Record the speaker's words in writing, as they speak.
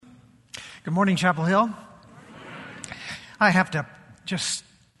Good morning, Chapel Hill. I have to just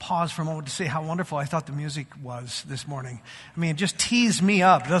pause for a moment to say how wonderful I thought the music was this morning. I mean, it just teased me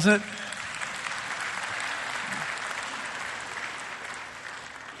up, doesn't it?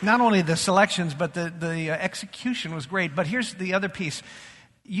 Not only the selections, but the execution was great. But here's the other piece.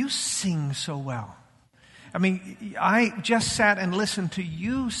 You sing so well. I mean, I just sat and listened to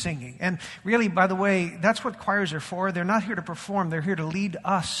you singing. And really, by the way, that's what choirs are for. They're not here to perform. They're here to lead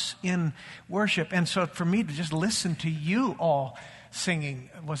us in worship. And so for me to just listen to you all singing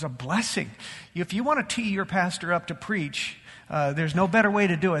was a blessing. If you want to tee your pastor up to preach, there's no better way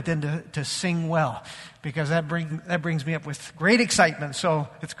to do it than to sing well, because that brings me up with great excitement. So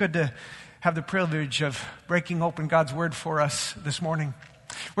it's good to have the privilege of breaking open God's Word for us this morning.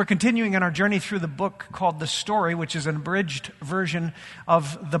 We're continuing on our journey through the book called The Story, which is an abridged version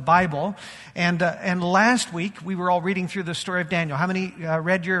of the Bible. And last week, we were all reading through the story of Daniel. How many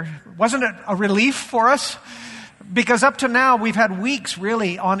wasn't it a relief for us? Because up to now, we've had weeks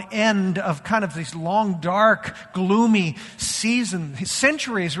really on end of kind of these long, dark, gloomy seasons,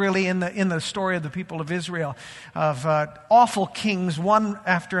 centuries really in the story of the people of Israel, of awful kings, one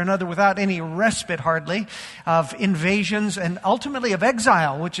after another without any respite hardly, of invasions and ultimately of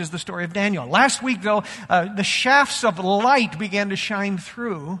exile, which is the story of Daniel. Last week, though, the shafts of light began to shine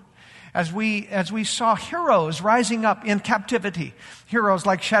through as we saw heroes rising up in captivity. Heroes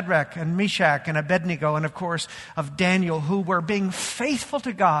like Shadrach and Meshach and Abednego, and of course of Daniel, who were being faithful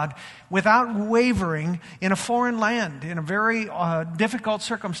to God without wavering in a foreign land, in a very difficult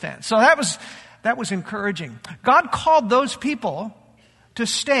circumstance. So that was encouraging. God called those people to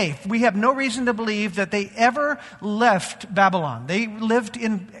stay. We have no reason to believe that they ever left Babylon. They lived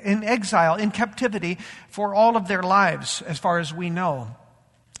in exile, in captivity for all of their lives, as far as we know.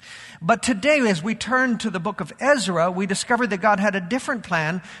 But today, as we turn to the book of Ezra, we discover that God had a different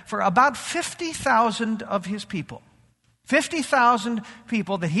plan for about 50,000 of his people. 50,000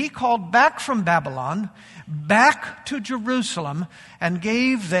 people that he called back from Babylon, back to Jerusalem, and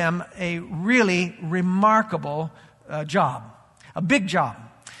gave them a really remarkable job, a big job.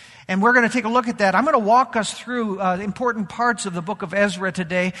 And we're going to take a look at that. I'm going to walk us through important parts of the book of Ezra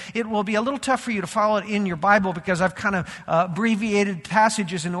today. It will be a little tough for you to follow it in your Bible because I've kind of abbreviated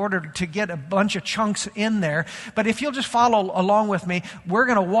passages in order to get a bunch of chunks in there. But if you'll just follow along with me, we're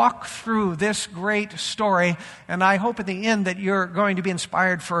going to walk through this great story. And I hope at the end that you're going to be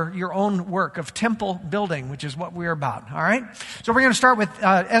inspired for your own work of temple building, which is what we're about. All right? So we're going to start with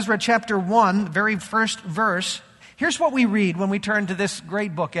Ezra chapter 1, the very first verse. Here's what we read when we turn to this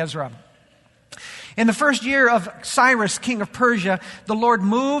great book, Ezra. In the first year of Cyrus, king of Persia, the Lord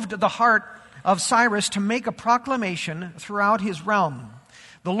moved the heart of Cyrus to make a proclamation throughout his realm.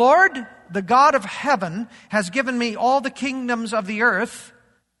 The Lord, the God of heaven, has given me all the kingdoms of the earth,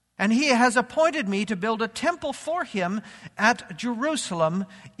 and he has appointed me to build a temple for him at Jerusalem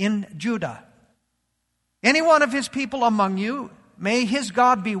in Judah. Any one of his people among you, may his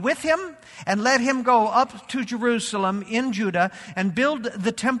God be with him, and let him go up to Jerusalem in Judah and build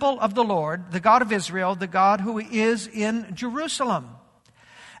the temple of the Lord, the God of Israel, the God who is in Jerusalem.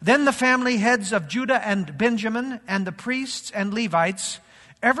 Then the family heads of Judah and Benjamin and the priests and Levites,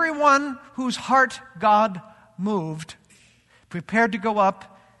 everyone whose heart God moved, prepared to go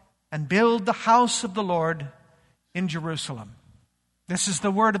up and build the house of the Lord in Jerusalem. This is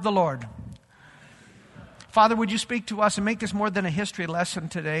the word of the Lord. Father, would you speak to us and make this more than a history lesson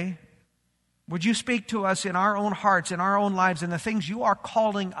today? Would you speak to us in our own hearts, in our own lives, in the things you are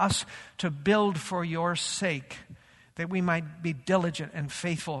calling us to build for your sake, that we might be diligent and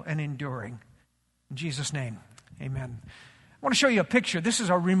faithful and enduring. In Jesus' name, amen. I want to show you a picture. This is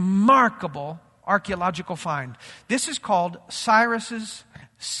a remarkable archaeological find. This is called Cyrus's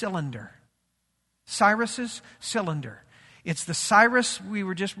cylinder. Cyrus's cylinder. It's the Cyrus we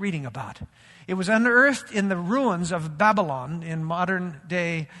were just reading about. It was unearthed in the ruins of Babylon in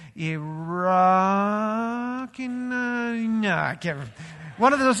modern-day Iraq.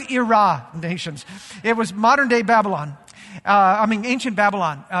 One of those Iraq nations. It was modern-day Babylon. Ancient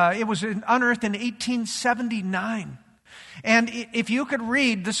Babylon. It was unearthed in 1879. And if you could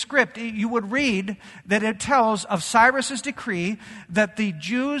read the script, you would read that it tells of Cyrus's decree that the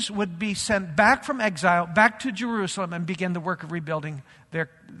Jews would be sent back from exile, back to Jerusalem, and begin the work of rebuilding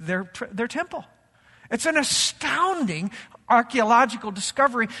their temple. It's an astounding archaeological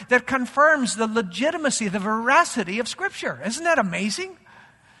discovery that confirms the legitimacy, the veracity of Scripture. Isn't that amazing?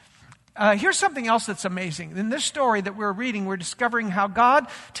 Here's something else that's amazing. In this story that we're reading, we're discovering how God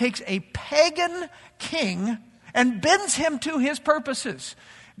takes a pagan king and bends him to his purposes.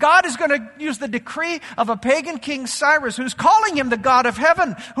 God is going to use the decree of a pagan king, Cyrus, who's calling him the God of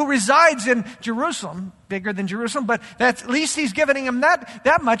heaven, who resides in Jerusalem, bigger than Jerusalem, but at least he's giving him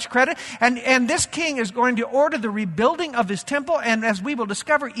that much credit. And this king is going to order the rebuilding of his temple, and as we will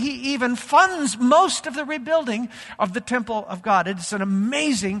discover, he even funds most of the rebuilding of the temple of God. It's an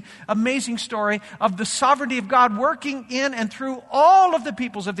amazing, amazing story of the sovereignty of God working in and through all of the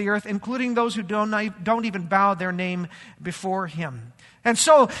peoples of the earth, including those who don't even bow their name before him. And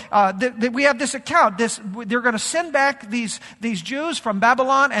so we have this account. They're going to send back these Jews from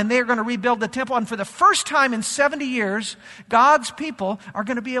Babylon, and they're going to rebuild the temple. And for the first time in 70 years, God's people are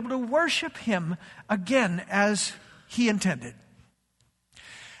going to be able to worship him again as he intended.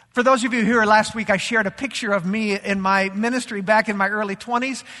 For those of you who were last week, I shared a picture of me in my ministry back in my early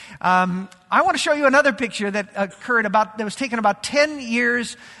 20s. I want to show you another picture that was taken about 10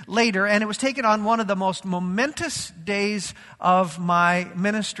 years later, and it was taken on one of the most momentous days of my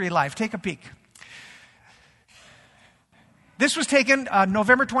ministry life. Take a peek. This was taken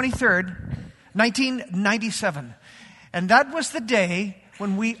November 23rd, 1997. And that was the day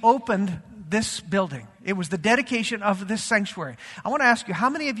when we opened this building. It was the dedication of this sanctuary. I want to ask you, how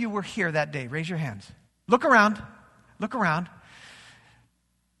many of you were here that day? Raise your hands. Look around. Look around.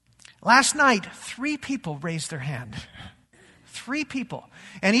 Last night, 3 people raised their hand. 3 people.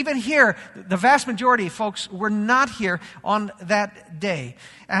 And even here, the vast majority of folks were not here on that day.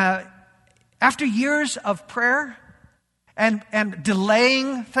 After years of prayer and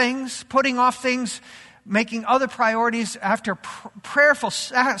delaying things, putting off things, making other priorities, after prayerful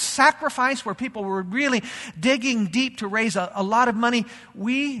sacrifice where people were really digging deep to raise a lot of money,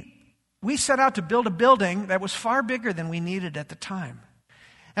 we set out to build a building that was far bigger than we needed at the time.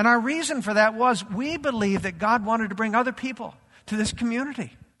 And our reason for that was we believed that God wanted to bring other people to this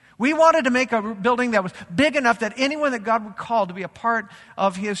community. We wanted to make a building that was big enough that anyone that God would call to be a part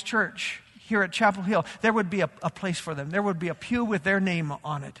of his church here at Chapel Hill, there would be a place for them. There would be a pew with their name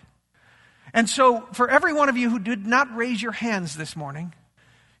on it. And so, for every one of you who did not raise your hands this morning,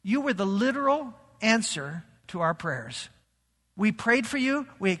 you were the literal answer to our prayers. We prayed for you,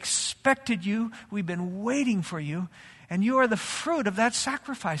 we expected you, we've been waiting for you, and you are the fruit of that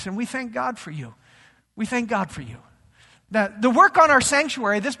sacrifice, and we thank God for you. We thank God for you. Now, the work on our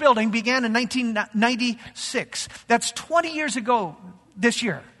sanctuary, this building, began in 1996. That's 20 years ago this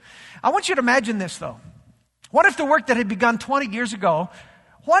year. I want you to imagine this, though. What if the work that had begun 20 years ago,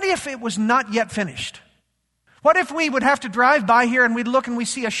 what if it was not yet finished? What if we would have to drive by here and we'd look and we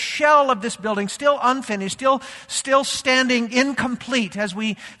see a shell of this building still unfinished, still standing incomplete as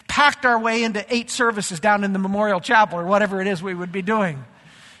we packed our way into 8 services down in the Memorial Chapel or whatever it is we would be doing?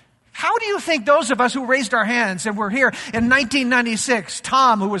 How do you think those of us who raised our hands and were here in 1996,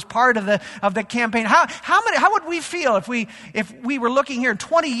 Tom, who was part of the campaign, how would we feel if we were looking here and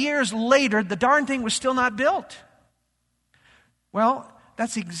 20 years later the darn thing was still not built? Well,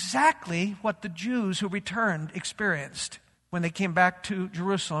 that's exactly what the Jews who returned experienced when they came back to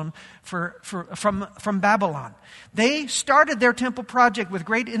Jerusalem from Babylon. They started their temple project with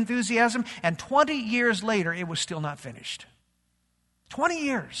great enthusiasm, and 20 years later, it was still not finished. 20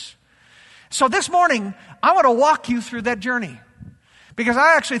 years. So this morning, I want to walk you through that journey, because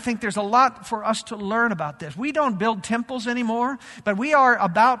I actually think there's a lot for us to learn about this. We don't build temples anymore, but we are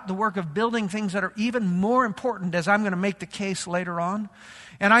about the work of building things that are even more important, as I'm going to make the case later on.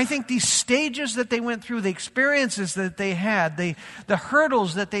 And I think these stages that they went through, the experiences that they had, the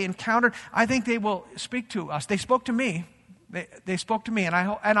hurdles that they encountered, I think they will speak to us. They spoke to me. They spoke to me, and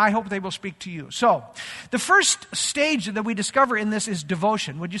I hope they will speak to you. So, the first stage that we discover in this is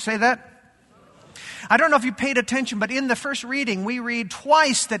devotion. Would you say that? I don't know if you paid attention, but in the first reading, we read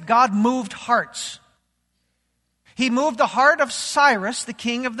twice that God moved hearts. He moved the heart of Cyrus, the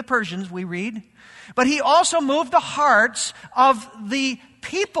king of the Persians, we read. But he also moved the hearts of the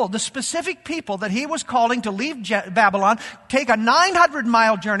people, the specific people that he was calling to leave Babylon, take a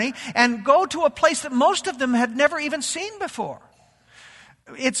 900-mile journey, and go to a place that most of them had never even seen before.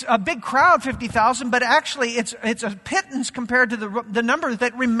 It's a big crowd, 50,000, but actually it's a pittance compared to the number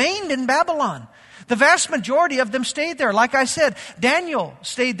that remained in Babylon. The vast majority of them stayed there. Like I said, Daniel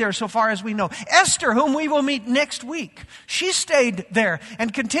stayed there so far as we know. Esther, whom we will meet next week, she stayed there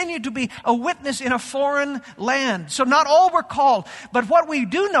and continued to be a witness in a foreign land. So not all were called, but what we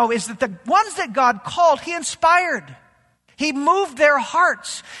do know is that the ones that God called, he inspired. He moved their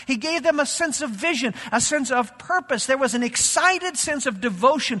hearts. He gave them a sense of vision, a sense of purpose. There was an excited sense of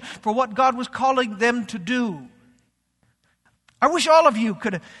devotion for what God was calling them to do. I wish all of you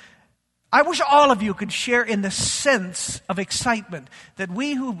could share in the sense of excitement that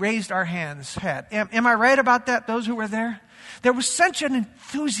we who raised our hands had. Am I right about that, those who were there? There was such an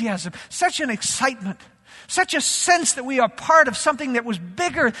enthusiasm, such an excitement, such a sense that we are part of something that was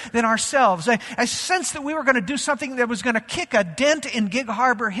bigger than ourselves, a sense that we were going to do something that was going to kick a dent in Gig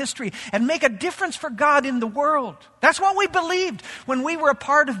Harbor history and make a difference for God in the world. That's what we believed when we were a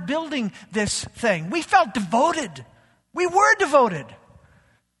part of building this thing. We felt devoted. We were devoted.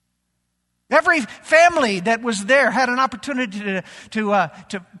 Every family that was there had an opportunity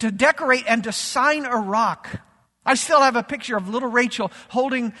to decorate and to sign a rock. I still have a picture of little Rachel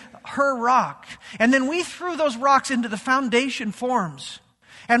holding her rock. And then we threw those rocks into the foundation forms.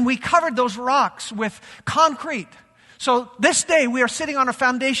 And we covered those rocks with concrete. So this day we are sitting on a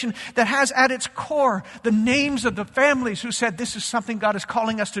foundation that has at its core the names of the families who said, this is something God is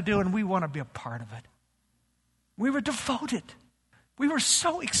calling us to do and we want to be a part of it. We were devoted. We were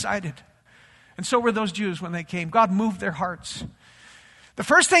so excited. And so were those Jews when they came. God moved their hearts. The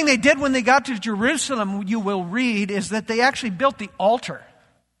first thing they did when they got to Jerusalem, you will read, is that they actually built the altar.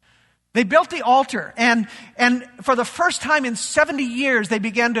 They built the altar, and for the first time in 70 years, they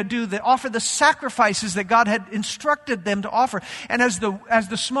began to offer the sacrifices that God had instructed them to offer. And as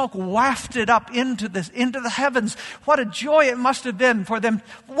the smoke wafted up into the heavens, what a joy it must have been for them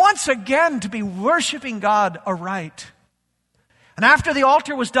once again to be worshiping God aright. And after the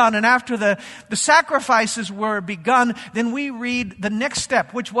altar was done and after the sacrifices were begun, then we read the next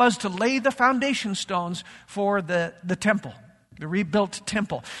step, which was to lay the foundation stones for the temple, the rebuilt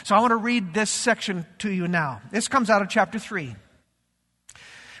temple. So I want to read this section to you now. This comes out of chapter 3.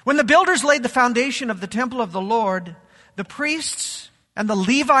 When the builders laid the foundation of the temple of the Lord, the priests and the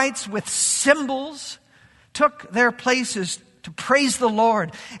Levites with cymbals took their places to praise the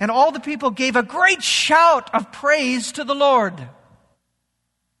Lord. And all the people gave a great shout of praise to the Lord.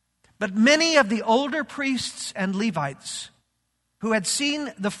 But many of the older priests and Levites who had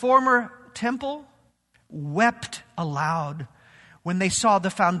seen the former temple wept aloud when they saw the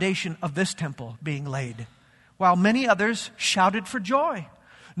foundation of this temple being laid, while many others shouted for joy.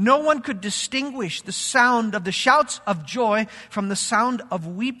 No one could distinguish the sound of the shouts of joy from the sound of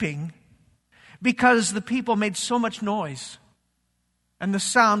weeping because the people made so much noise and the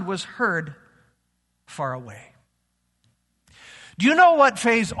sound was heard far away. Do you know what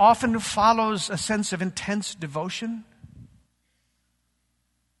phase often follows a sense of intense devotion?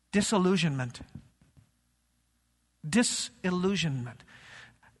 Disillusionment. Disillusionment.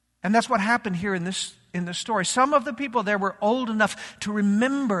 And that's what happened here in this story. Some of the people there were old enough to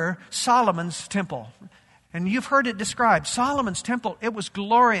remember Solomon's temple. And you've heard it described. Solomon's temple, it was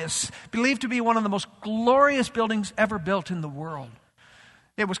glorious, believed to be one of the most glorious buildings ever built in the world.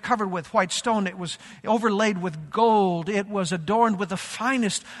 It was covered with white stone. It was overlaid with gold. It was adorned with the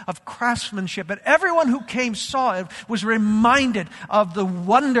finest of craftsmanship. And everyone who came saw it was reminded of the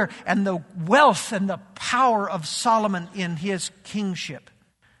wonder and the wealth and the power of Solomon in his kingship.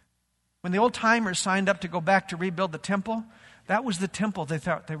 When the old timers signed up to go back to rebuild the temple, that was the temple they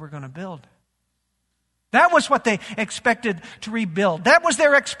thought they were going to build. That was what they expected to rebuild. That was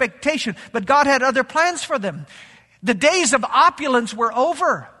their expectation. But God had other plans for them. The days of opulence were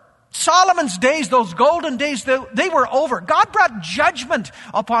over. Solomon's days, those golden days, they were over. God brought judgment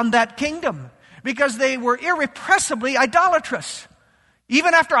upon that kingdom because they were irrepressibly idolatrous.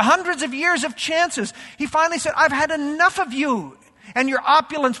 Even after hundreds of years of chances, he finally said, I've had enough of you and your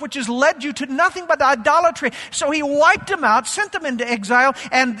opulence, which has led you to nothing but idolatry. So he wiped them out, sent them into exile,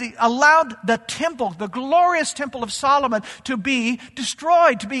 and allowed the temple, the glorious temple of Solomon, to be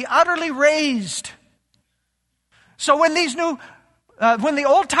destroyed, to be utterly razed. So when when the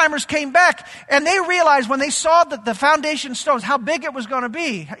old timers came back and they realized when they saw that the foundation stones, how big it was going to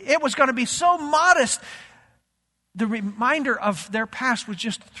be so modest, the reminder of their past was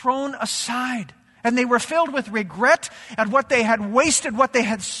just thrown aside. And they were filled with regret at what they had wasted, what they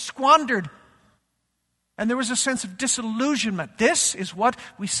had squandered. And there was a sense of disillusionment. This is what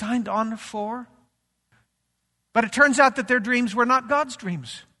we signed on for. But it turns out that their dreams were not God's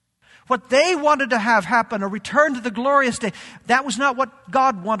dreams. What they wanted to have happen, a return to the glorious day, that was not what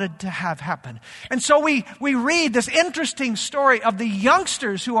God wanted to have happen. And so we read this interesting story of the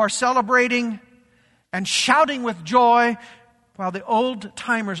youngsters who are celebrating and shouting with joy while the old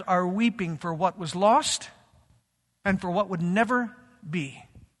timers are weeping for what was lost and for what would never be.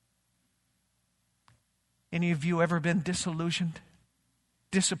 Any of you ever been disillusioned,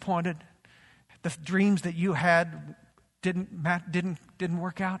 disappointed? The dreams that you had didn't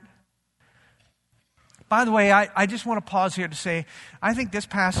work out? By the way, I just want to pause here to say, I think this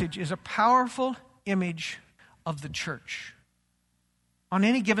passage is a powerful image of the church. On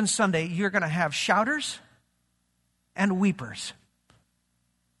any given Sunday, you're going to have shouters and weepers.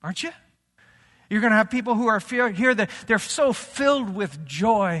 Aren't you? You're going to have people who are here that they're so filled with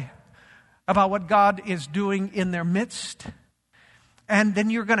joy about what God is doing in their midst. And then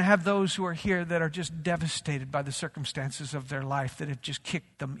you're going to have those who are here that are just devastated by the circumstances of their life that have just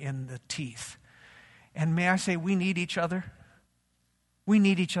kicked them in the teeth. And may I say, we need each other. We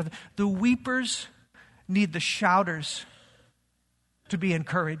need each other. The weepers need the shouters to be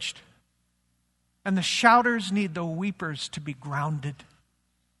encouraged. And the shouters need the weepers to be grounded.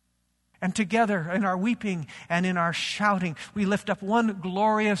 And together, in our weeping and in our shouting, we lift up one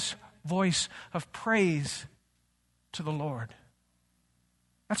glorious voice of praise to the Lord.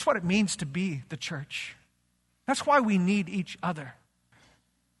 That's what it means to be the church. That's why we need each other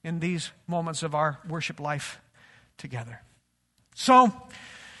in these moments of our worship life together. So,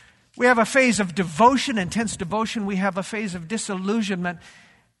 we have a phase of devotion, intense devotion. We have a phase of disillusionment.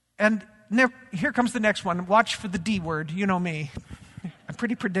 And here comes the next one. Watch for the D word. You know me. I'm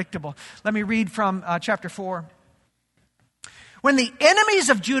pretty predictable. Let me read from chapter 4. When the enemies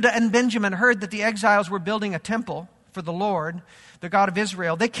of Judah and Benjamin heard that the exiles were building a temple for the Lord, the God of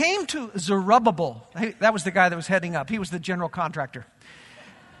Israel, they came to Zerubbabel. That was the guy that was heading up. He was the general contractor.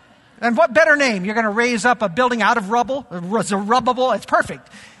 And what better name? You're going to raise up a building out of rubble? Zerubbabel. It's perfect.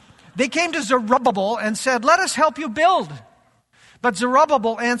 They came to Zerubbabel and said, "Let us help you build." But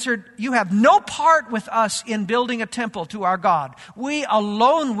Zerubbabel answered, "You have no part with us in building a temple to our God. We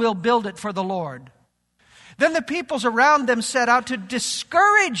alone will build it for the Lord." Then the peoples around them set out to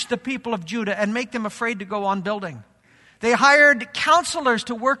discourage the people of Judah and make them afraid to go on building. They hired counselors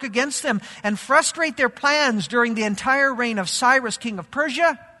to work against them and frustrate their plans during the entire reign of Cyrus, king of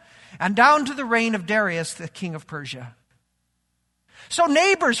Persia, and down to the reign of Darius, the king of Persia. So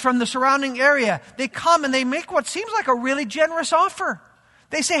neighbors from the surrounding area, they come and they make what seems like a really generous offer.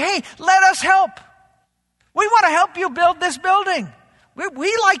 They say, "Hey, let us help. We want to help you build this building.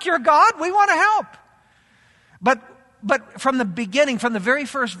 We like your God. We want to help." But from the beginning, from the very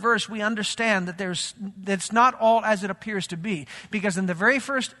first verse, we understand that it's not all as it appears to be. Because in the very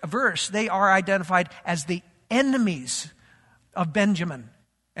first verse, they are identified as the enemies of Benjamin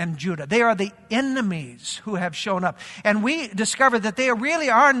and Judah. They are the enemies who have shown up. And we discover that they really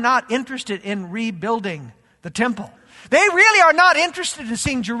are not interested in rebuilding the temple. They really are not interested in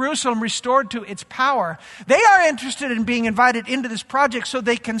seeing Jerusalem restored to its power. They are interested in being invited into this project so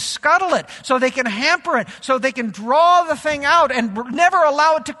they can scuttle it, so they can hamper it, so they can draw the thing out and never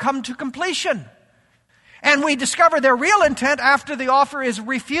allow it to come to completion. And we discover their real intent after the offer is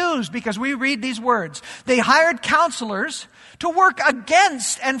refused, because we read these words. They hired counselors to work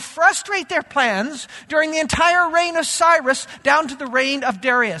against and frustrate their plans during the entire reign of Cyrus down to the reign of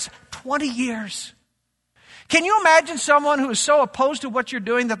Darius. 20 years. Can you imagine someone who is so opposed to what you're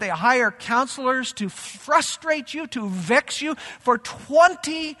doing that they hire counselors to frustrate you, to vex you for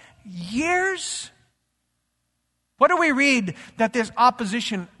 20 years? What do we read that this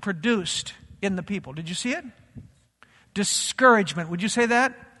opposition produced in the people? Did you see it? Discouragement. Would you say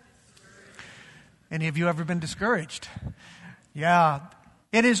that? Any of you ever been discouraged? Yeah.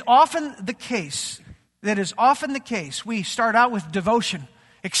 It is often the case. We start out with devotion,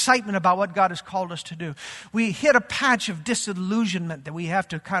 excitement about what God has called us to do. We hit a patch of disillusionment that we have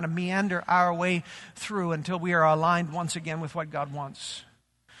to kind of meander our way through until we are aligned once again with what God wants.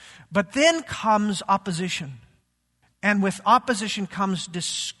 But then comes opposition. And with opposition comes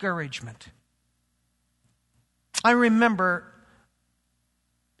discouragement. I remember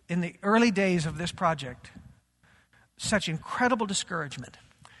in the early days of this project, such incredible discouragement.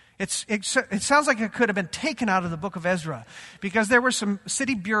 It sounds like it could have been taken out of the book of Ezra, because there were some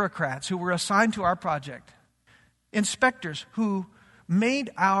city bureaucrats who were assigned to our project, inspectors who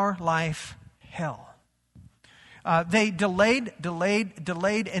made our life hell. They delayed,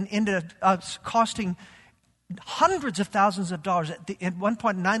 and ended up costing hundreds of thousands of dollars. At one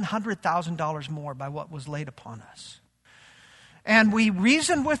point, $900,000 more by what was laid upon us. And we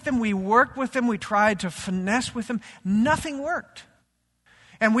reasoned with them, we worked with them, we tried to finesse with them. Nothing worked.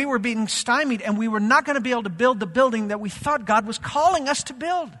 And we were being stymied, and we were not going to be able to build the building that we thought God was calling us to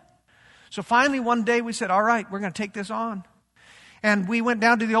build. So finally one day we said, all right, we're going to take this on. And we went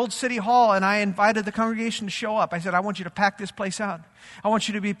down to the old city hall, and I invited the congregation to show up. I said, I want you to pack this place out. I want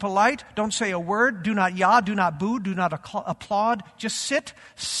you to be polite. Don't say a word. Do not yah, do not boo, do not applaud. Just sit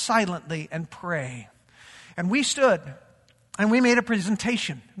silently and pray. And we stood, and we made a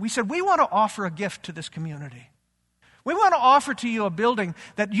presentation. We said, we want to offer a gift to this community. We want to offer to you a building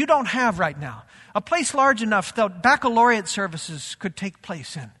that you don't have right now. A place large enough that baccalaureate services could take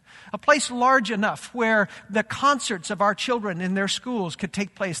place in. A place large enough where the concerts of our children in their schools could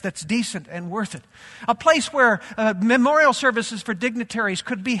take place that's decent and worth it. A place where memorial services for dignitaries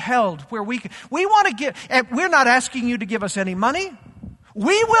could be held, where we want to give, and we're not asking you to give us any money.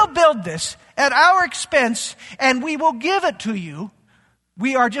 We will build this at our expense and we will give it to you.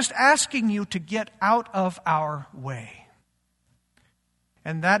 We are just asking you to get out of our way.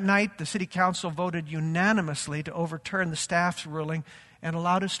 And that night, the city council voted unanimously to overturn the staff's ruling and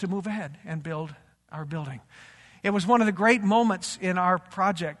allowed us to move ahead and build our building. It was one of the great moments in our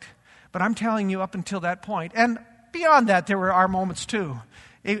project. But I'm telling you, up until that point, and beyond that, there were our moments too.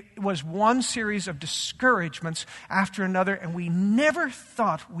 It was one series of discouragements after another, and we never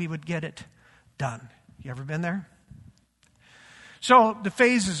thought we would get it done. You ever been there? So the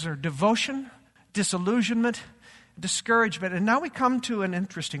phases are devotion, disillusionment, discouragement, and now we come to an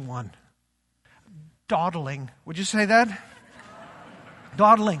interesting one. Dawdling. Would you say that?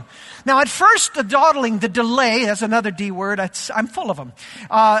 Dawdling. Now, at first, the dawdling, the delay, that's another D word. I'm full of them.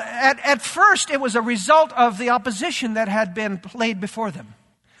 At first, it was a result of the opposition that had been laid before them.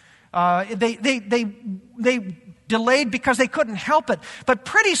 They delayed because they couldn't help it. But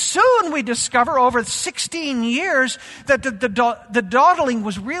pretty soon we discover over 16 years that the dawdling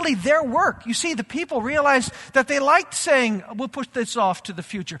was really their work. You see, the people realized that they liked saying, we'll push this off to the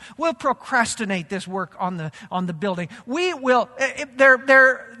future. We'll procrastinate this work on the building. We will,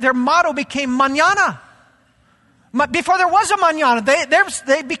 their motto became mañana. Before there was a mañana,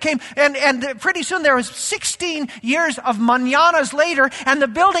 they became, and pretty soon there was 16 years of mañanas later, and the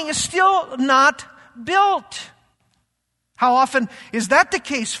building is still not built. How often is that the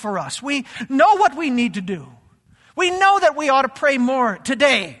case for us? We know what we need to do. We know that we ought to pray more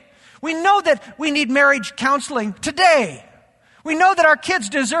today. We know that we need marriage counseling today. We know that our kids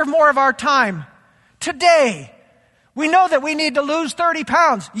deserve more of our time today. We know that we need to lose 30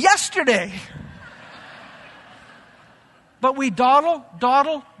 pounds yesterday. But we dawdle,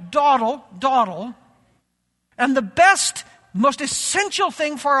 and the best, most essential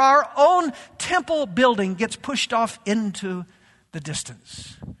thing for our own temple building gets pushed off into the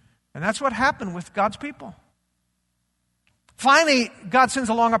distance. And that's what happened with God's people. Finally, God sends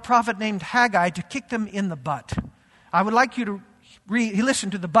along a prophet named Haggai to kick them in the butt. I would like you to listen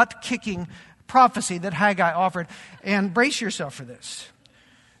to the butt-kicking prophecy that Haggai offered, and brace yourself for this.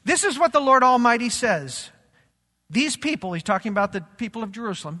 This is what the Lord Almighty says. These people, he's talking about the people of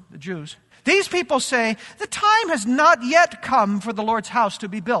Jerusalem, the Jews. These people say, the time has not yet come for the Lord's house to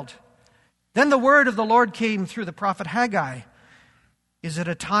be built. Then the word of the Lord came through the prophet Haggai. Is it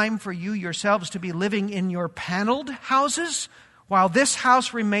a time for you yourselves to be living in your paneled houses while this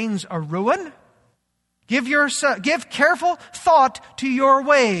house remains a ruin? Give careful thought to your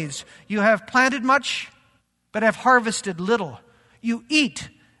ways. You have planted much, but have harvested little. You eat,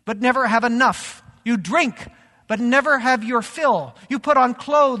 but never have enough. You drink, but never have your fill. You put on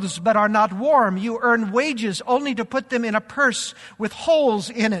clothes, but are not warm. You earn wages only to put them in a purse with holes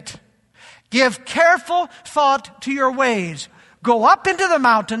in it. Give careful thought to your ways. Go up into the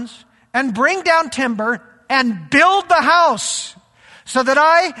mountains and bring down timber and build the house so that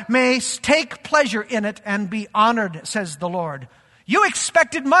I may take pleasure in it and be honored, says the Lord. You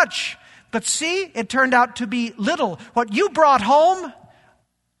expected much, but see, it turned out to be little. What you brought home,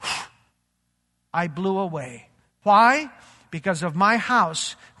 I blew away. Why? Because of my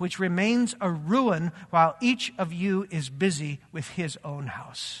house, which remains a ruin while each of you is busy with his own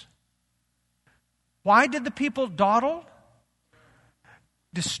house. Why did the people dawdle?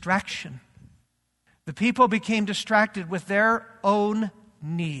 Distraction. The people became distracted with their own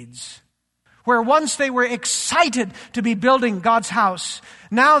needs. Where once they were excited to be building God's house,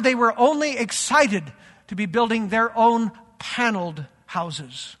 now they were only excited to be building their own paneled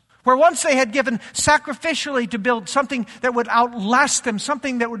houses. Where once they had given sacrificially to build something that would outlast them,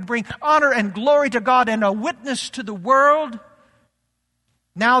 something that would bring honor and glory to God and a witness to the world,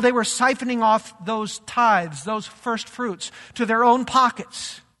 now they were siphoning off those tithes, those first fruits, to their own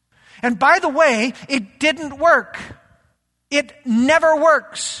pockets. And by the way, it didn't work. It never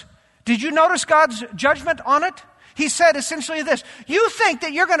works. Did you notice God's judgment on it? He said essentially this: you think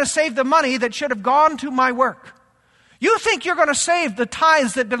that you're going to save the money that should have gone to my work. You think you're going to save the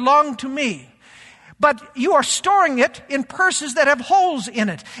tithes that belong to me, but you are storing it in purses that have holes in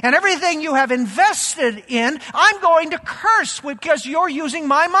it. And everything you have invested in, I'm going to curse because you're using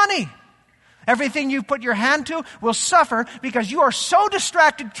my money. Everything you put your hand to will suffer because you are so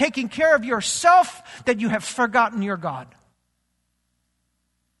distracted taking care of yourself that you have forgotten your God.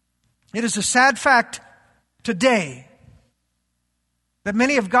 It is a sad fact today that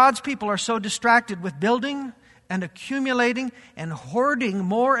many of God's people are so distracted with building and accumulating and hoarding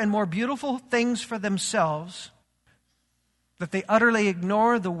more and more beautiful things for themselves that they utterly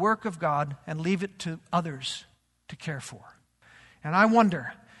ignore the work of God and leave it to others to care for. And I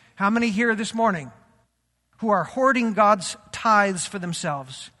wonder how many here this morning who are hoarding God's tithes for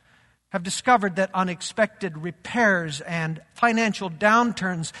themselves have discovered that unexpected repairs and financial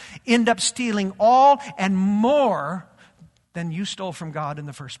downturns end up stealing all and more than you stole from God in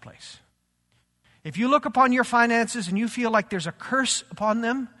the first place. If you look upon your finances and you feel like there's a curse upon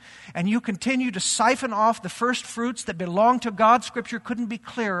them, and you continue to siphon off the first fruits that belong to God, Scripture couldn't be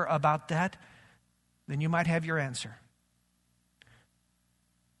clearer about that, then you might have your answer.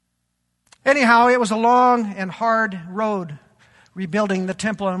 Anyhow, it was a long and hard road rebuilding the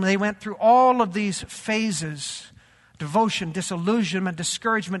temple, and they went through all of these phases: devotion, disillusionment,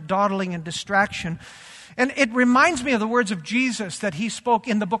 discouragement, dawdling, and distraction. And it reminds me of the words of Jesus that he spoke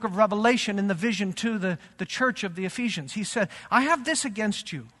in the book of Revelation in the vision to the church of the Ephesians. He said, I have this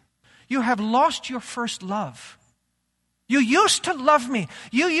against you. You have lost your first love. You used to love me.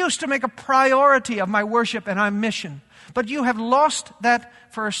 You used to make a priority of my worship and my mission. But you have lost that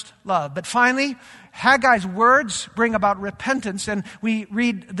first love. But finally, Haggai's words bring about repentance, and we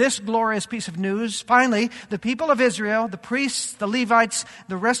read this glorious piece of news. Finally, the people of Israel, the priests, the Levites,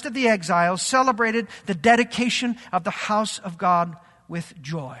 the rest of the exiles celebrated the dedication of the house of God with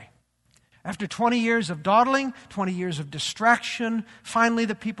joy. After 20 years of dawdling, 20 years of distraction, finally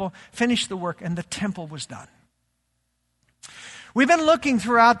the people finished the work and the temple was done. We've been looking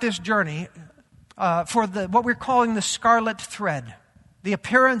throughout this journey for what we're calling the scarlet thread, the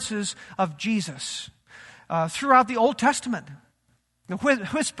appearances of Jesus throughout the Old Testament, the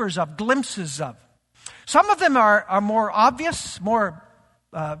whispers of, glimpses of. Some of them are more obvious, more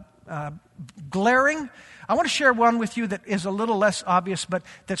glaring. I want to share one with you that is a little less obvious, but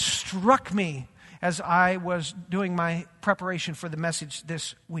that struck me as I was doing my preparation for the message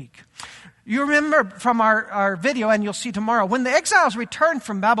this week. You remember from our video, and you'll see tomorrow, when the exiles returned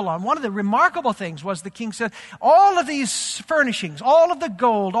from Babylon, one of the remarkable things was the king said, all of these furnishings, all of the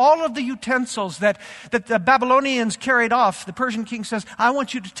gold, all of the utensils that the Babylonians carried off, the Persian king says, I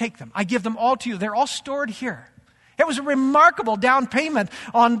want you to take them. I give them all to you. They're all stored here. It was a remarkable down payment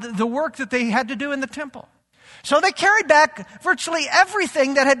on the work that they had to do in the temple. So they carried back virtually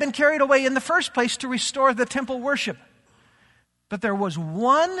everything that had been carried away in the first place to restore the temple worship. But there was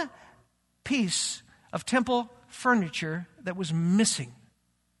one piece of temple furniture that was missing.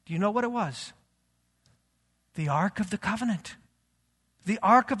 Do you know what it was? The Ark of the Covenant. The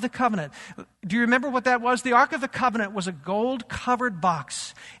Ark of the Covenant. Do you remember what that was? The Ark of the Covenant was a gold-covered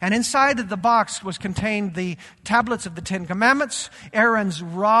box. And inside of the box was contained the tablets of the Ten Commandments, Aaron's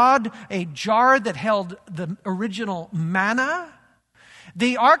rod, a jar that held the original manna.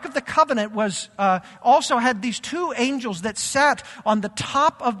 The Ark of the Covenant was also had these two angels that sat on the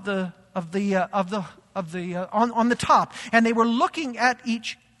top on the top, and they were looking at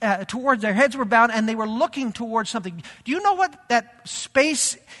each towards, their heads were bowed, and they were looking towards something. Do you know what that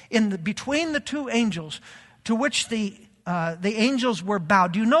space between the two angels, to which the angels were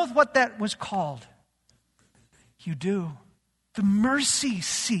bowed? Do you know what that was called? You do. The mercy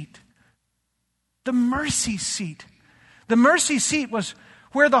seat. The mercy seat. The mercy seat was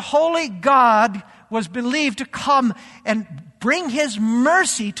where the holy God was believed to come and bring his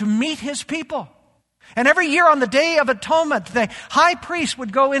mercy to meet his people. And every year on the Day of Atonement, the high priest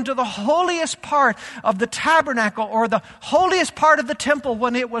would go into the holiest part of the tabernacle, or the holiest part of the temple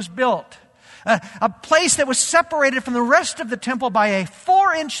when it was built. A place that was separated from the rest of the temple by a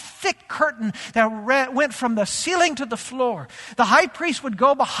 4-inch thick curtain that went from the ceiling to the floor. The high priest would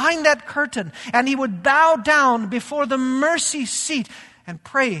go behind that curtain, and he would bow down before the mercy seat and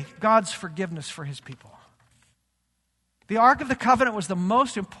pray God's forgiveness for his people. The Ark of the Covenant was the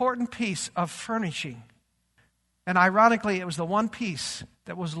most important piece of furnishing. And ironically, it was the one piece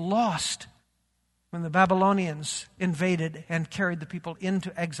that was lost when the Babylonians invaded and carried the people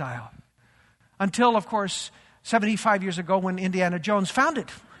into exile. Until, of course, 75 years ago when Indiana Jones found it,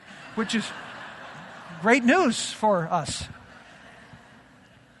 which is great news for us.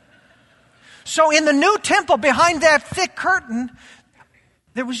 So in the new temple, behind that thick curtain,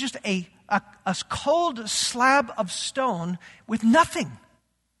 there was just a cold slab of stone with nothing.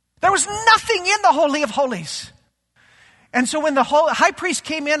 There was nothing in the Holy of Holies. And so when the high priest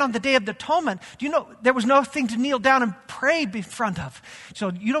came in on the Day of the Atonement, do you know, there was nothing to kneel down and pray in front of.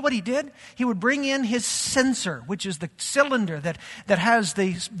 So you know what he did? He would bring in his censer, which is the cylinder that has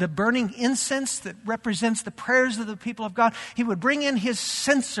the burning incense that represents the prayers of the people of God. He would bring in his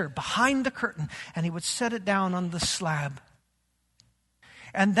censer behind the curtain, and he would set it down on the slab.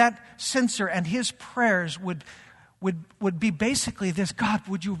 And that censer and his prayers would be basically this: God,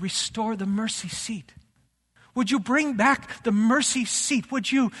 would you restore the mercy seat? Would you bring back the mercy seat?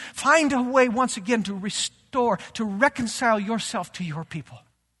 Would you find a way once again to restore, to reconcile yourself to your people?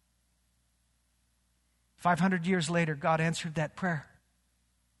 500 years later, God answered that prayer.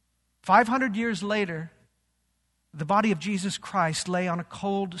 500 years later, the body of Jesus Christ lay on a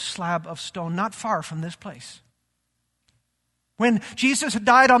cold slab of stone not far from this place. When Jesus had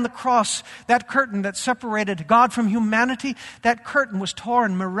died on the cross, that curtain that separated God from humanity, that curtain was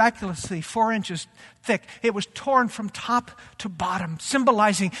torn miraculously 4 inches thick. It was torn from top to bottom,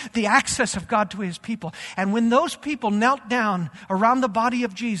 symbolizing the access of God to his people. And when those people knelt down around the body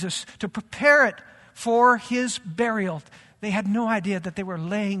of Jesus to prepare it for his burial, they had no idea that they were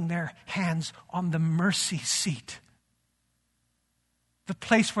laying their hands on the mercy seat, the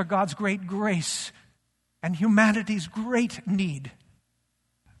place where God's great grace and humanity's great need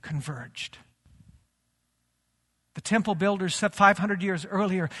converged. The temple builders 500 years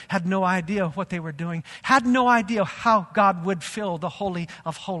earlier had no idea what they were doing, had no idea how God would fill the Holy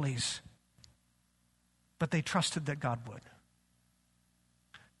of Holies. But they trusted that God would.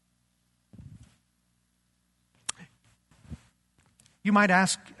 You might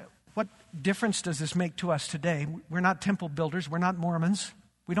ask, what difference does this make to us today? We're not temple builders. We're not Mormons.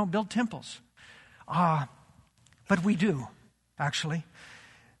 We don't build temples. But we do, actually.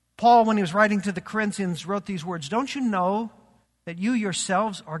 Paul, when he was writing to the Corinthians, wrote these words: "Don't you know that you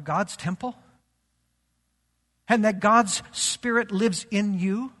yourselves are God's temple? And that God's Spirit lives in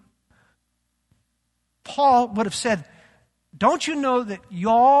you?" Paul would have said, don't you know that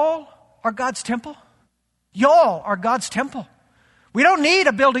y'all are God's temple? Y'all are God's temple. We don't need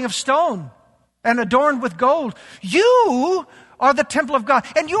a building of stone and adorned with gold. You are the temple of God.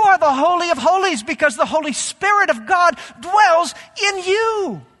 And you are the Holy of Holies because the Holy Spirit of God dwells in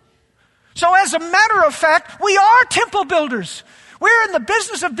you. So as a matter of fact, we are temple builders. We're in the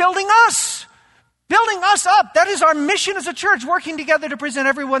business of building us up. That is our mission as a church, working together to present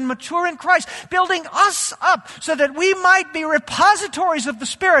everyone mature in Christ, building us up so that we might be repositories of the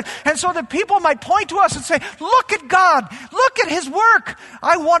Spirit, and so that people might point to us and say, look at God, look at his work.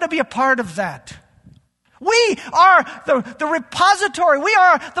 I want to be a part of that. We are the repository. We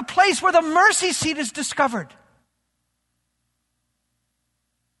are the place where the mercy seat is discovered.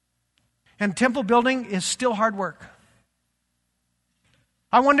 And temple building is still hard work.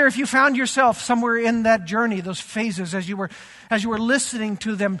 I wonder if you found yourself somewhere in that journey, those phases, as you were listening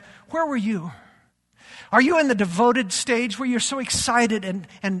to them. Where were you? Are you in the devoted stage where you're so excited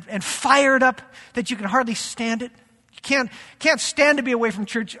and fired up that you can hardly stand it? You can't stand to be away from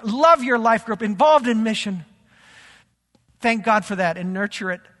church. Love your life group, involved in mission. Thank God for that and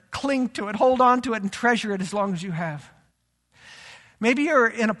nurture it. Cling to it, hold on to it, and treasure it as long as you have. Maybe you're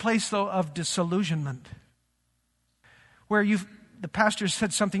in a place, though, of disillusionment, where the pastor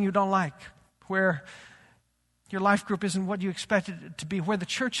said something you don't like, where your life group isn't what you expected it to be, where the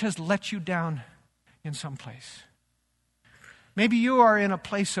church has let you down in some place. Maybe you are in a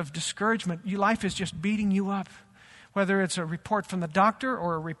place of discouragement. Your life is just beating you up, whether it's a report from the doctor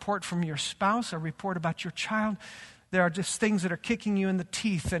or a report from your spouse, a report about your child. There are just things that are kicking you in the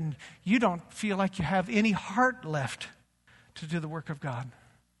teeth, and you don't feel like you have any heart left to do the work of God.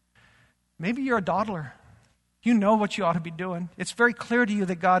 Maybe you're a dawdler. You know what you ought to be doing. It's very clear to you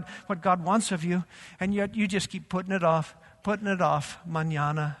that what God wants of you, and yet you just keep putting it off,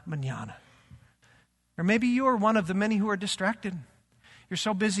 mañana. Or maybe you are one of the many who are distracted. You're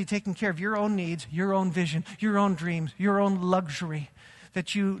so busy taking care of your own needs, your own vision, your own dreams, your own luxury,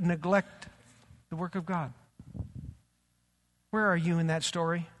 that you neglect the work of God. Where are you in that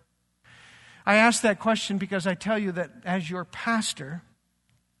story? I ask that question because I tell you that as your pastor,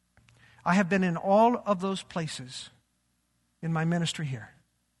 I have been in all of those places in my ministry here.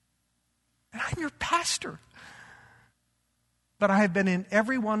 And I'm your pastor. But I have been in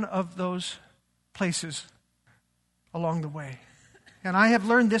every one of those places along the way. And I have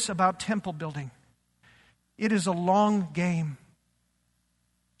learned this about temple building. It is a long game.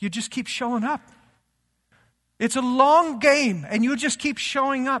 You just keep showing up. It's a long game, and you just keep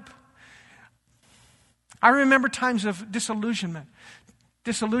showing up. I remember times of disillusionment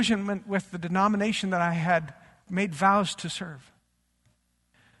with the denomination that I had made vows to serve.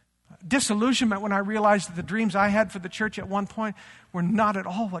 Disillusionment when I realized that the dreams I had for the church at one point were not at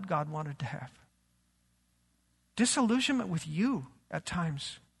all what God wanted to have. Disillusionment with you at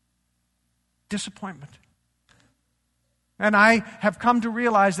times. Disappointment. And I have come to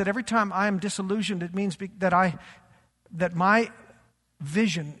realize that every time I am disillusioned, it means that my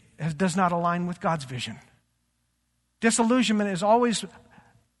vision does not align with God's vision. Disillusionment is always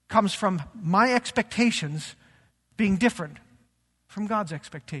comes from my expectations being different from God's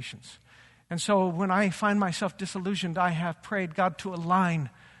expectations. And so when I find myself disillusioned, I have prayed God to align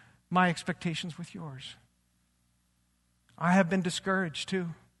my expectations with yours. I have been discouraged too.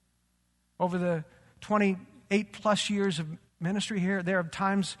 Over the 28 plus years of ministry here, there are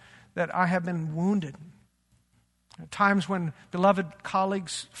times that I have been wounded. Times when beloved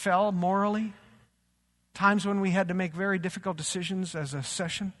colleagues fell morally. Times when we had to make very difficult decisions as a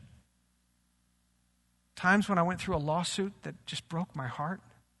session. Times when I went through a lawsuit that just broke my heart.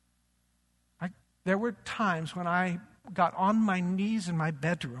 There were times when I got on my knees in my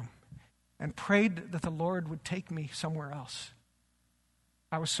bedroom and prayed that the Lord would take me somewhere else.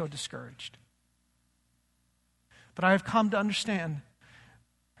 I was so discouraged. But I have come to understand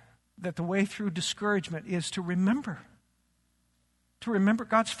that the way through discouragement is to remember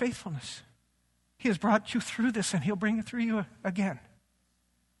God's faithfulness. He has brought you through this, and He'll bring it through you again.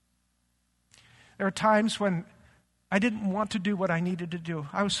 There are times when I didn't want to do what I needed to do.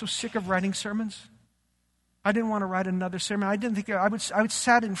 I was so sick of writing sermons. I didn't want to write another sermon. I didn't think I would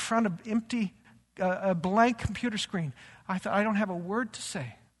sat in front of a blank computer screen. I thought, I don't have a word to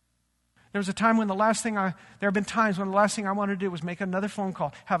say. There was a time when there have been times when the last thing I wanted to do was make another phone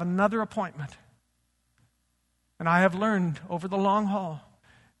call, have another appointment. And I have learned over the long haul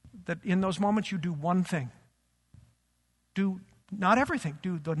that in those moments you do one thing. Do not everything,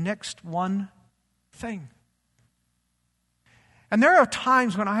 do the next one thing. And there are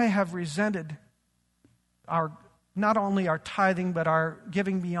times when I have resented not only our tithing, but our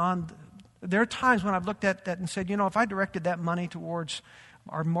giving beyond. There are times when I've looked at that and said, if I directed that money towards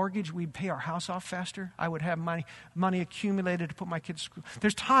our mortgage, we'd pay our house off faster. I would have money accumulated to put my kids to school.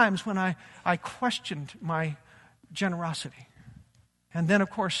 There's times when I questioned my generosity. And then, of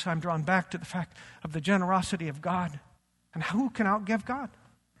course, I'm drawn back to the fact of the generosity of God. And who can outgive God?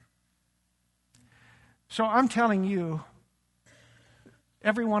 So I'm telling you,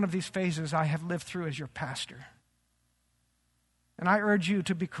 every one of these phases I have lived through as your pastor. And I urge you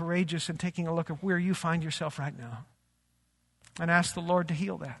to be courageous in taking a look at where you find yourself right now. And ask the Lord to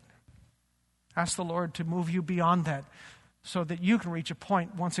heal that. Ask the Lord to move you beyond that so that you can reach a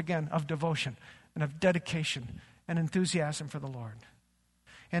point, once again, of devotion and of dedication and enthusiasm for the Lord.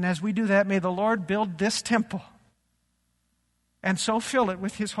 And as we do that, may the Lord build this temple and so fill it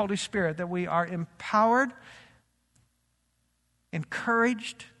with His Holy Spirit that we are empowered,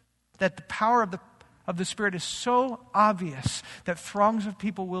 encouraged, that the power of the Spirit is so obvious that throngs of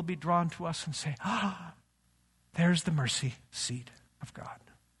people will be drawn to us and say, there's the mercy seat of God.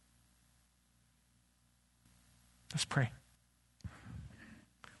 Let's pray.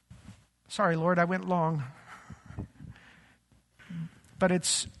 Sorry, Lord, I went long. But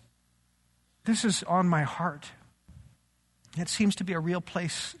this is on my heart. It seems to be a real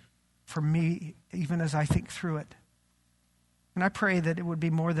place for me, even as I think through it. And I pray that it would be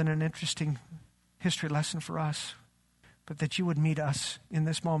more than an interesting history lesson for us, but that you would meet us in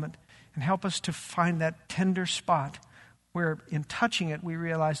this moment and help us to find that tender spot where in touching it we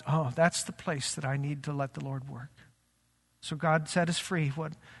realize, that's the place that I need to let the Lord work. So God, set us free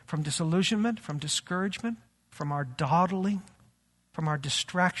from disillusionment, from discouragement, from our dawdling, from our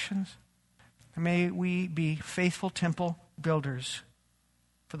distractions. And may we be faithful temple builders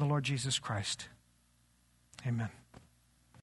for the Lord Jesus Christ. Amen.